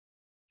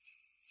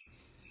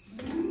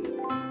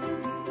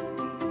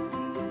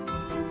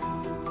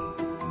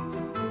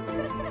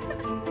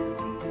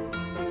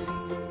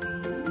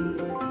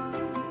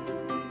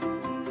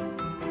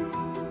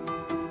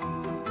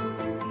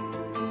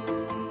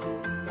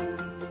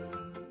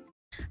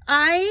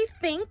I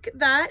think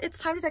that it's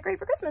time to decorate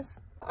for Christmas.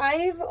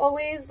 I've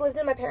always lived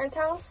in my parents'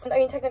 house. I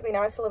mean, technically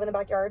now I still live in the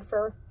backyard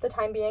for the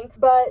time being,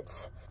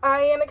 but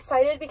I am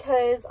excited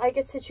because I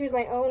get to choose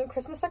my own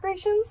Christmas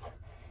decorations,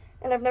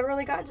 and I've never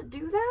really gotten to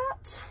do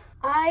that.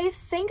 I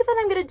think that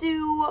I'm gonna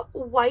do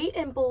white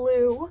and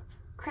blue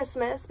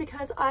Christmas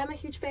because I'm a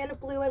huge fan of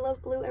blue. I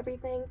love blue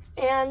everything,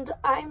 and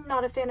I'm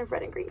not a fan of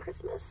red and green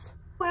Christmas.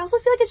 I also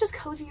feel like it's just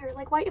cozier.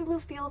 Like white and blue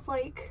feels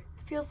like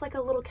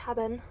a little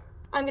cabin.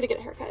 I'm gonna get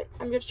a haircut.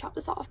 I'm gonna chop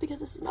this off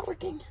because this is not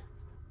working.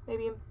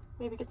 Maybe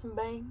get some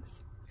bangs.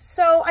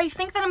 So I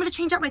think that I'm gonna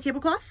change out my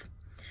tablecloth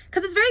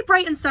because it's very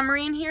bright and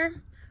summery in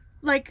here.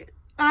 Like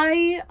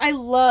I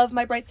love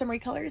my bright summery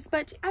colors,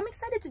 but I'm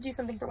excited to do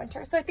something for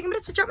winter. So I think I'm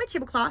gonna switch out my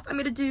tablecloth. I'm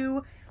gonna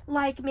do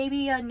like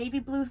maybe a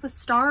navy blue with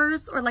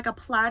stars or like a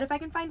plaid if I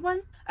can find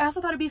one. I also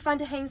thought it'd be fun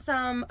to hang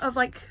some of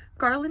like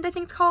garland, I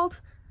think it's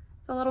called,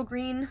 the little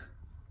green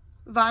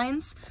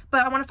vines,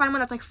 but I want to find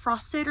one that's like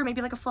frosted or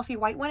maybe like a fluffy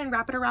white one and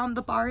wrap it around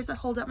the bars that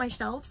hold up my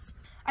shelves.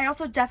 I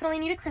also definitely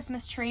need a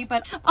Christmas tree,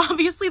 but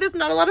obviously there's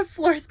not a lot of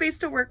floor space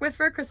to work with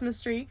for a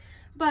Christmas tree.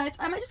 But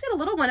I might just get a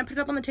little one and put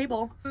it up on the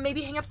table.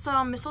 Maybe hang up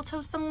some mistletoe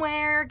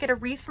somewhere, get a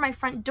wreath for my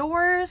front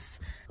doors.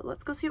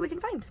 Let's go see what we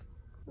can find.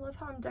 I love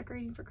how I'm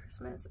decorating for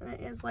Christmas and it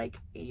is like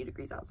 80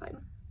 degrees outside.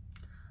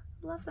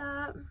 Love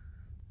that.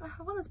 I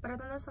have one that's better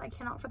than this and I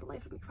cannot for the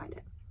life of me find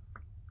it.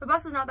 The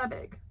bus is not that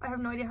big. I have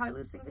no idea how I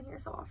lose things in here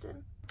so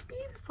often.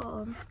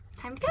 Beautiful.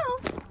 Time to go.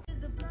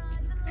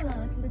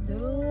 Close the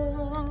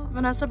door.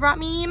 Vanessa brought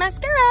me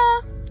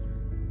mascara.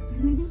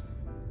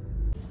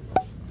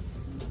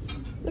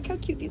 Look how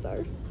cute these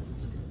are.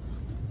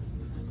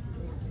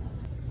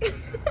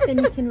 Then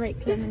you can write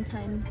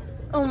Clementine.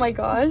 Oh my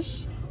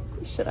gosh.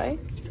 Should I?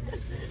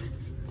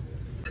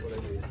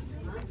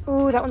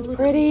 Ooh, that one's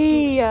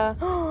pretty.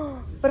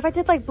 What if I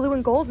did like blue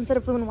and gold instead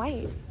of blue and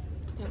white?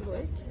 That would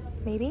work.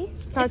 Maybe?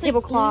 It's not a like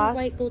tablecloth.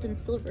 Blue, white, gold, and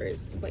silver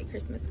is the white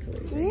Christmas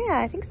colors. Right? Yeah,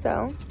 I think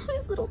so.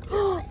 This little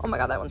Oh my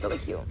god, that one's really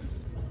cute.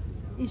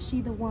 Is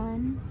she the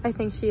one? I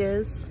think she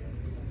is.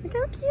 Look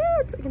how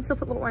cute. I can still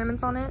put little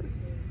ornaments on it.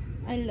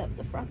 I love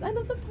the frost. I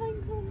love the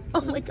pine cones.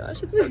 Oh my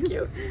gosh, it's so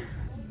cute.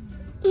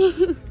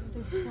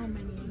 There's so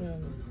many.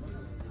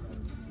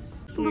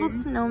 Little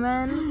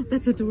snowman.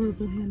 That's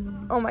adorable,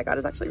 Hannah. Oh my god,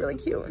 it's actually really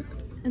cute.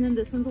 And then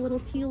this one's a little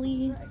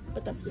tealy,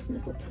 but that's just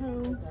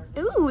mistletoe.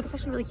 Ooh, that's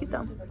actually really cute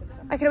though.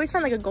 I could always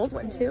find like a gold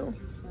one too.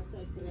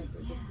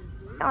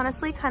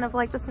 Honestly, kind of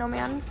like the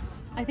snowman.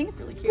 I think it's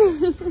really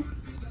cute.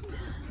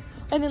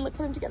 And then look,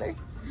 put them together.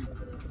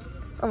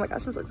 Oh my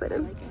gosh, I'm so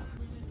excited.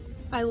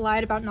 I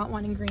lied about not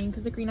wanting green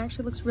because the green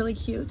actually looks really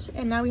cute.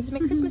 And now we have to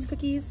make Christmas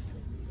cookies.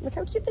 Look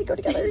how cute they go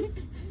together.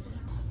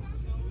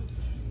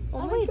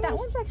 Oh wait, that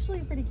one's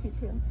actually pretty cute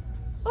too.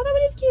 Oh, that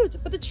one is cute.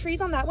 But the trees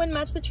on that one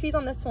match the trees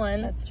on this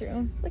one. That's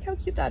true. Look how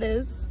cute that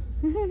is.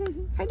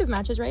 Kind of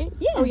matches, right?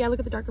 Yeah. Oh yeah, look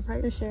at the darker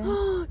parts. For sure.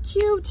 Oh,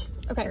 cute.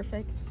 Okay.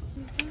 Perfect.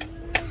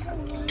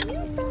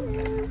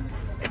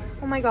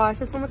 Oh my gosh,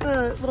 this one with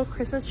the little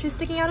Christmas tree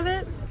sticking out of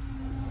it.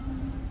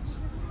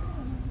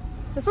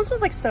 This one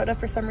smells like soda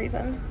for some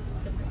reason.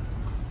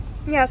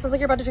 Yeah, it smells like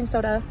you're about to drink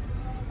soda.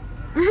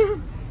 Oh,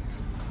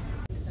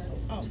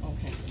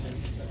 okay.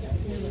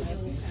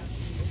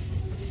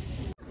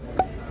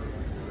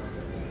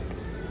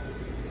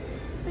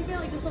 I feel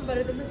like this one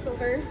better than the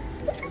silver.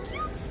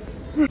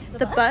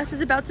 The bus is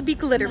about to be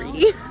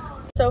glittery.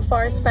 So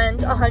far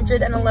spent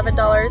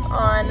 $111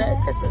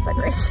 on Christmas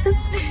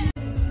decorations.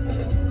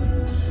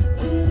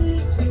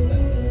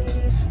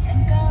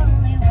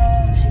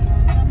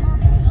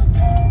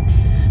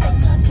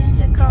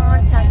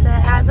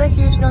 Has a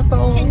huge North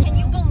Pole. Can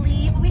you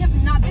believe we have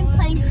not been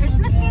playing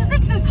Christmas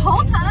music this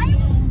whole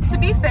time? To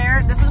be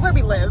fair, this is where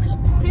we live.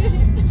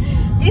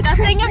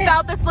 Nothing Christmas.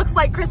 about this looks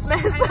like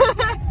Christmas. It's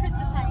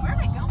Christmas time. Where am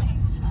I going?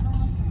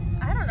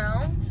 I don't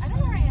know. I don't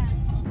know where I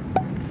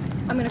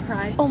am. I'm gonna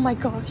cry. Oh my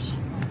gosh.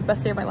 It's the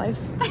best day of my life.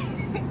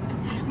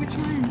 Which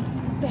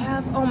one? They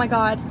have, oh my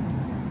god.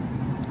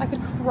 I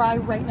could cry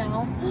right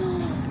now.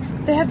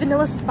 They have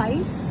vanilla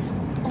spice.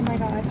 Oh my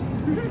god.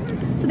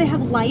 So they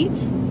have light.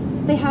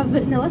 They have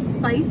vanilla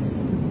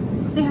spice.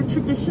 They have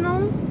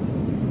traditional.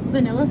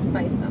 Vanilla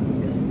spice sounds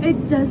good.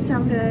 It does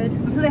sound good.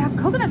 So they have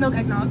coconut milk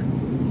eggnog.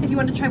 If you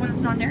want to try one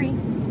that's non-dairy.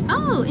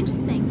 Oh,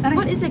 interesting.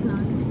 What is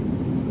eggnog?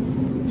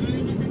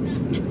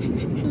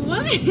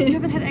 What? You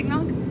haven't had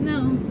eggnog?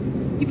 No.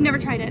 You've never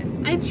tried it?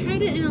 I've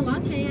tried it in a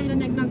latte. I had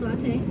an eggnog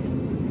latte.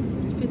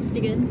 It's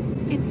pretty good.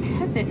 It's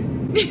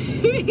heaven.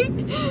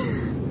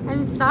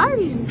 I'm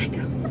sorry.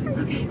 Psycho.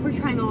 Okay, we're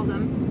trying all of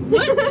them.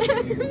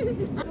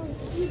 What?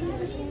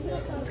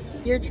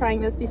 You're trying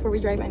this before we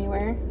drive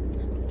anywhere.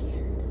 I'm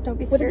scared. Don't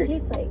be What scared.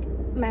 does it taste like?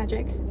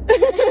 Magic.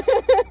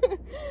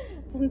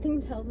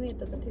 Something tells me it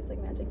doesn't taste like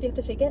magic. Do you have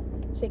to shake it?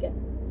 Shake it.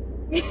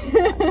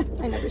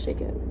 I never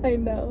shake it. I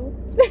know.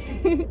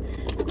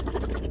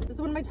 This is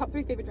one of my top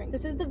 3 favorite drinks.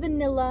 This is the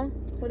vanilla.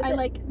 What is I it?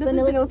 like this is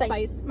vanilla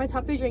spice. My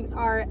top 3 drinks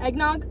are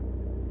eggnog,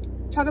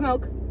 chocolate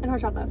milk, and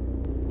horchata.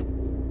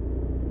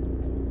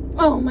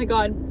 Oh my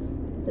god.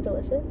 Is it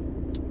delicious?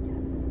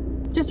 Yes.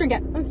 Just drink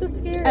it. I'm so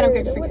scared. I don't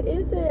care. Just drink What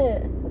is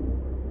it?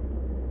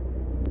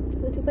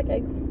 Does it taste like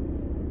eggs?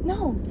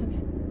 No. Okay.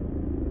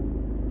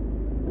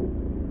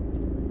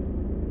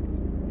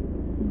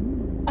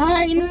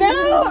 I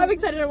know. I'm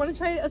excited. I want to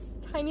try a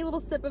tiny little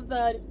sip of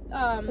the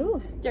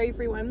Ooh.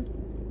 dairy-free one.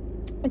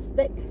 It's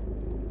thick.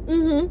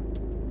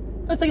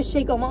 It's like a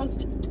shake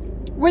almost.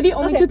 We're the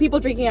only two people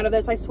drinking out of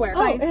this, I swear.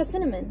 Oh, it has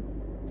cinnamon.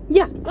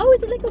 Yeah. Oh,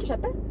 is it like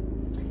horchata?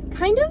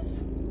 Kind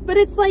of, but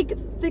it's like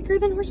thicker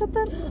than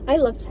horchata. I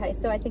love chai,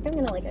 so I think I'm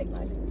gonna like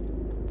eggnog.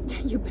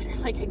 You better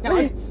like eggnog.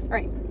 All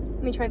right,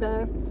 let me try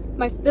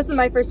this is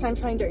my first time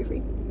trying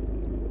dairy-free.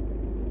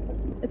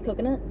 It's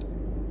coconut.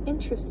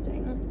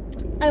 Interesting.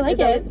 I like Is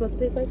that what it. it's supposed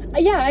to taste like?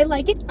 Yeah, I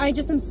like it. I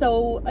just am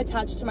so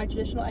attached to my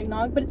traditional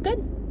eggnog, but it's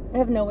good. I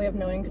have no way of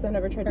knowing because I've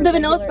never tried The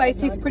vanilla spice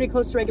eggnog. tastes pretty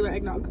close to regular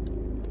eggnog.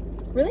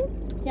 Really?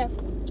 Yeah.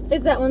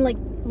 Is that one like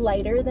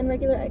lighter than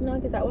regular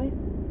eggnog? Is that why?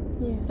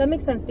 Yeah. That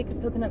makes sense because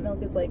coconut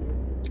milk is like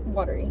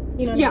watery.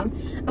 You know what Yeah. I mean?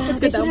 It's They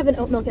good should though. have an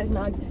oat milk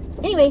eggnog.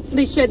 Anyway,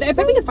 They should. I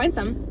bet we could find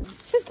some.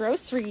 this is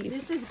groceries.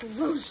 This is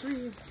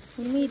groceries.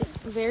 We made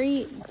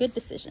very good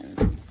decisions.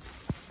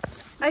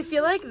 I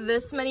feel like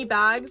this many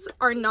bags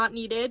are not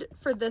needed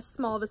for this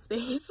small of a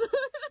space.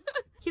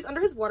 He's under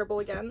his water bowl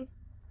again.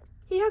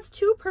 He has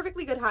two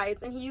perfectly good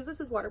hides and he uses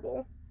his water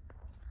bowl.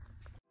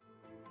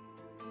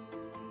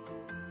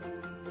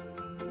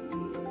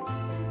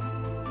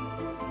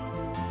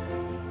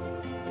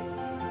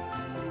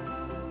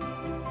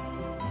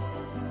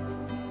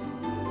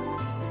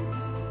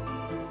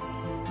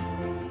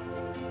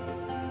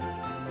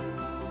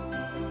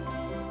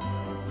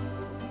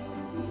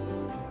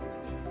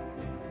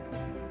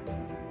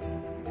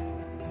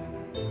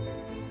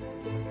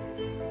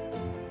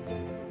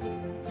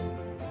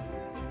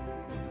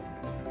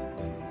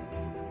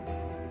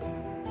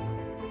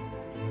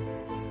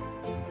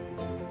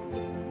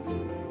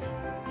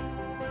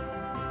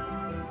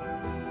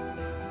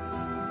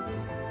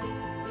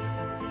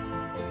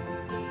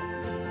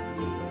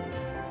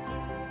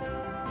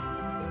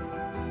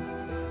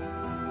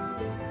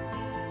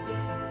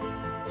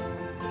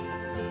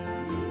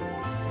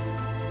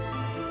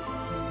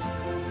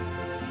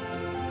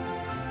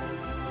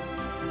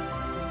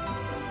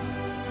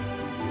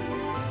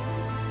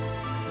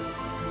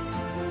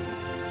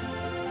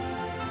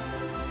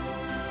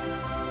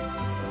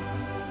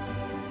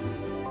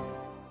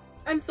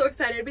 I'm so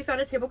excited. We found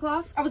a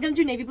tablecloth. I was gonna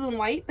do navy blue and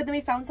white, but then we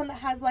found some that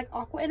has like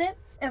aqua in it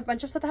and a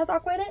bunch of stuff that has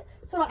aqua in it.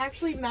 So it'll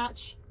actually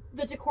match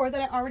the decor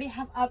that I already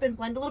have up and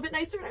blend a little bit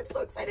nicer. And I'm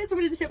so excited. So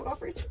we're gonna do tablecloth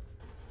first.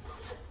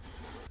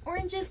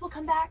 Oranges will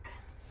come back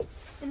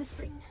in the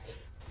spring.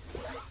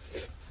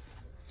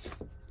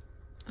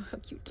 Oh, how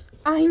cute.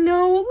 I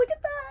know. Look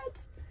at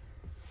that.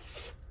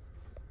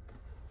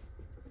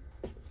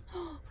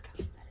 Oh, look how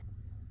cute that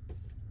is.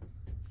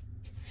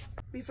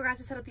 We forgot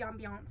to set up the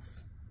ambiance.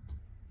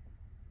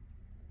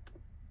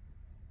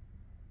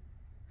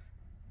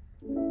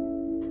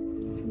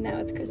 Now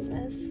it's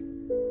Christmas.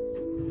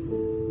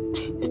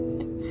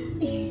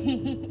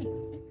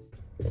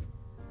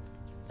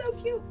 So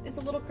cute. It's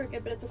a little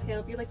crooked, but it's okay.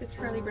 It'll be like the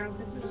Charlie Brown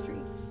Christmas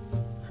tree.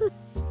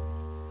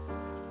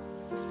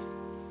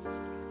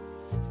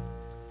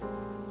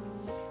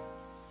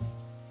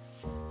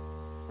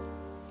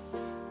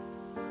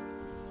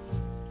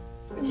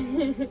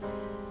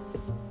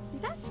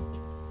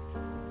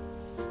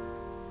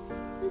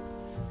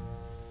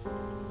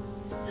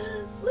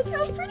 Look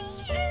how pretty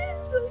she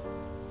is.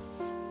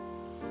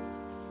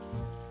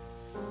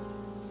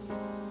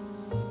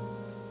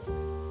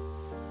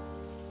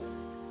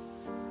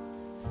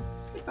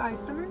 Goodbye,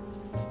 Summer.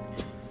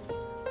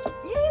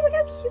 Yay, look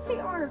how cute they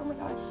are. Oh my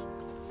gosh.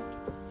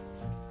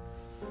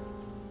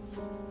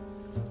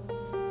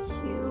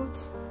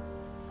 Cute.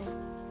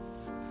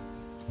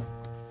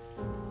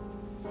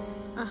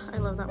 I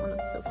love that one.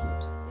 It's so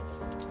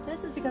cute.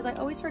 This is because I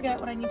always forget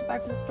what I need to buy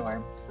from the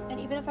store. And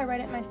even if I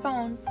write it in my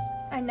phone,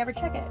 I never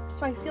check it.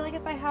 So I feel like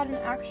if I had an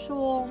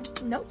actual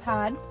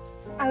notepad,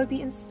 I would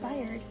be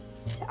inspired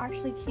to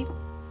actually keep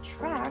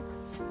track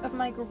of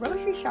my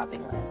grocery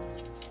shopping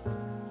list.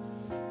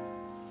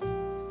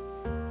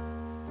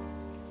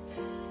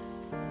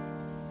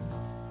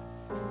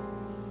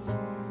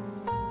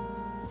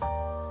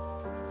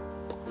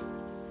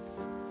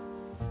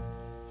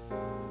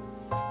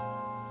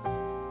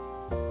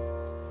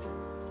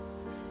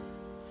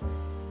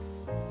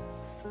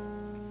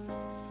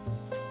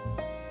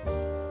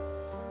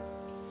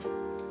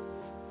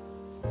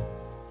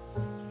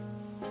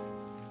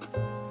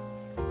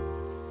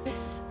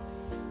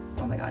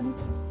 Oh my god.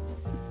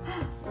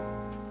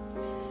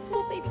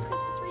 Little baby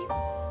Christmas wreath.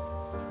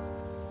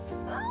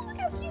 Oh, look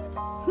how cute.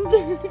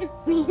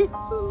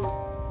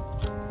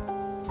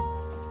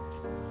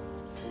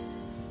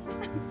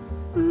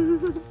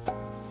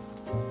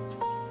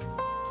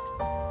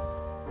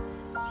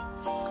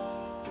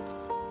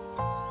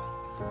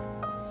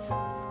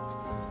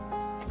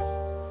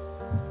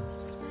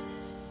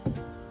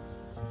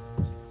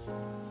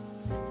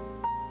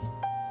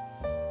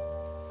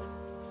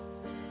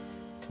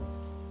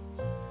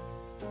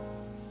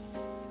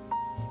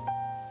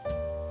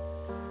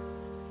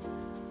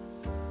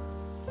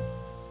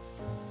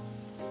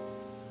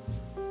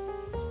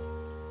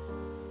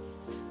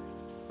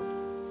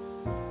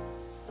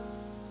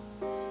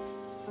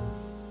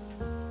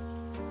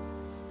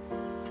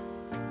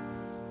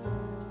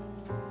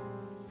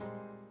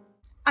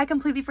 I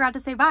completely forgot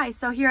to say bye.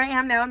 So here I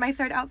am now in my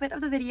third outfit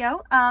of the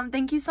video.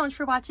 Thank you so much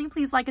for watching.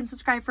 Please like and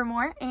subscribe for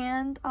more,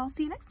 and I'll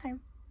see you next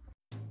time.